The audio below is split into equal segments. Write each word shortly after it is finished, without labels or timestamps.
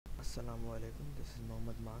Assalamu alaikum, this is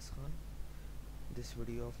Mohammad Mas Khan. This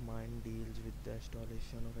video of mine deals with the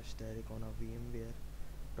installation of asterisk on a VMware.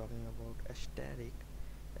 Talking about asterisk,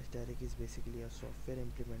 asterisk is basically a software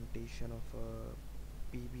implementation of a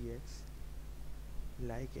PBX.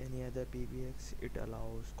 Like any other PBX, it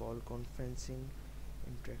allows call conferencing,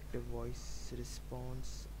 interactive voice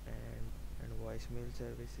response, and voicemail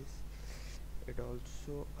services. It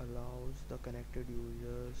also allows the connected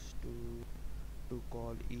users to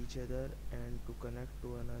call each other and to connect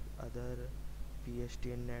to other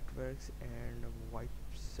PSTN networks and VoIP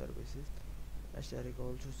services. Asterisk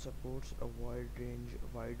also supports a wide range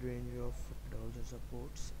of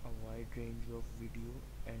video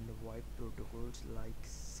and VoIP protocols like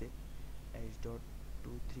SIP,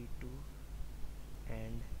 H.232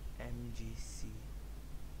 and MGCP.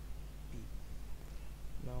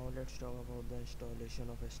 Now let's talk about the installation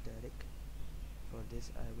of asterisk. For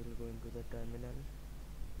this I will go into the terminal.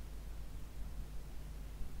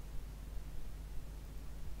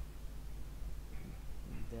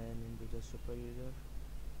 Then into the super user.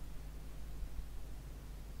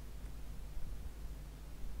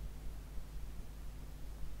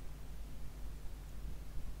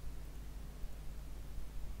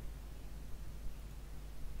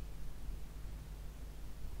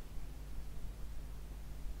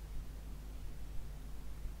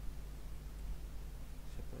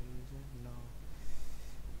 Now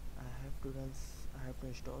I have to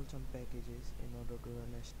install some packages in order to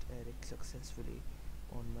run asterisk successfully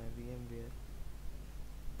on my VMware.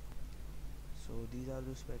 So these are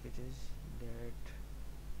those packages that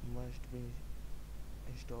must be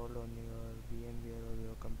installed on your VMware or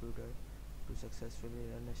your computer to successfully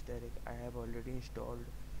run asterisk. I have already installed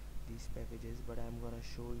these packages, but I am gonna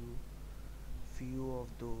show you few of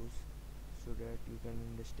those so that you can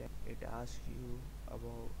understand. It asks you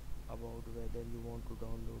about whether you want to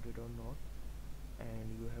download it or not, and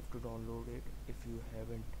you have to download it if you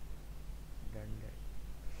haven't done that.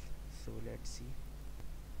 So let's see.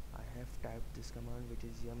 I have typed this command, which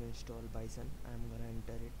is yum install bison. I am gonna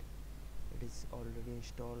enter it. It is already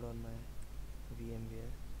installed on my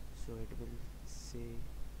VMware, so it will say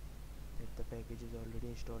that the package is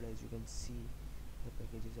already installed. As you can see, the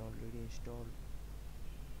package is already installed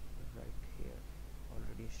right here,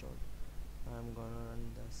 already installed. I'm gonna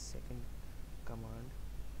run the second command,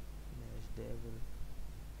 dash devil.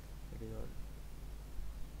 It is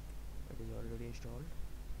already installed.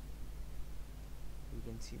 You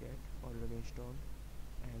can see that already installed,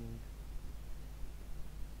 and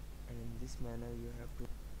in this manner you have to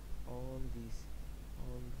all these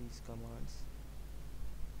commands,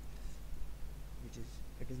 which is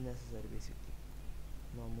it is necessary basically.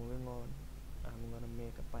 Now moving on, I'm gonna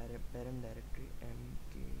make a parent directory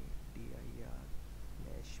mkdir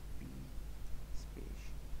 -p space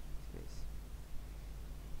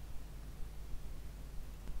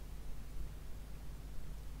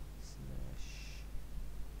slash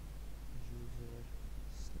user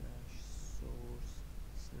slash source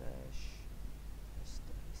slash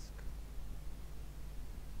asterisk.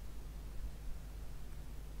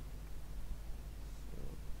 So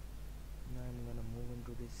now I'm gonna move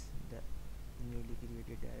into this newly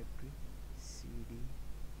created directory, cd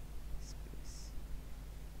space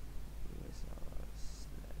usr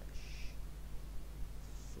slash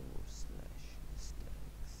source slash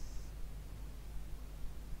asterisk.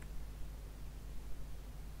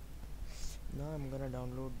 Now I'm gonna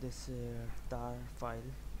download this tar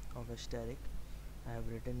file of asterisk. I have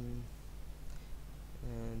written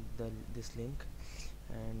this link,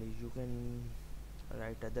 and you can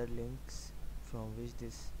write other links from which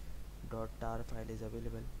this .tar file is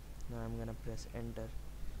available. Now I'm gonna press enter.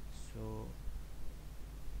 So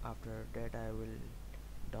after that I will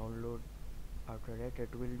download. After that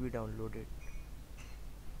it will be downloaded.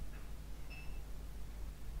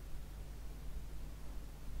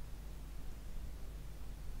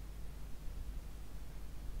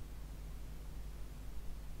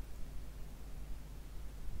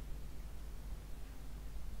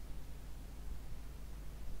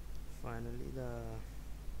 Finally the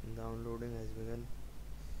downloading has begun.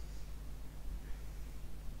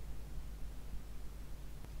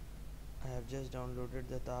 I have just downloaded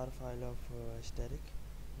the tar file of asterisk.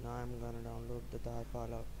 Now I'm gonna download the tar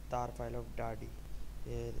file of Dadi.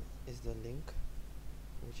 Here is the link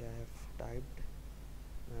which I have typed.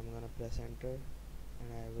 I'm gonna press enter, and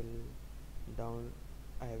I will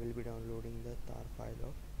be downloading the tar file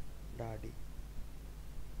of Dadi.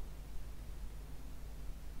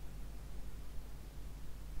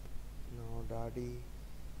 Now Dadi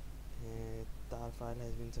tar file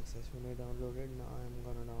has been successfully downloaded. Now I'm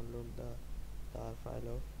gonna download the tar file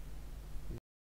of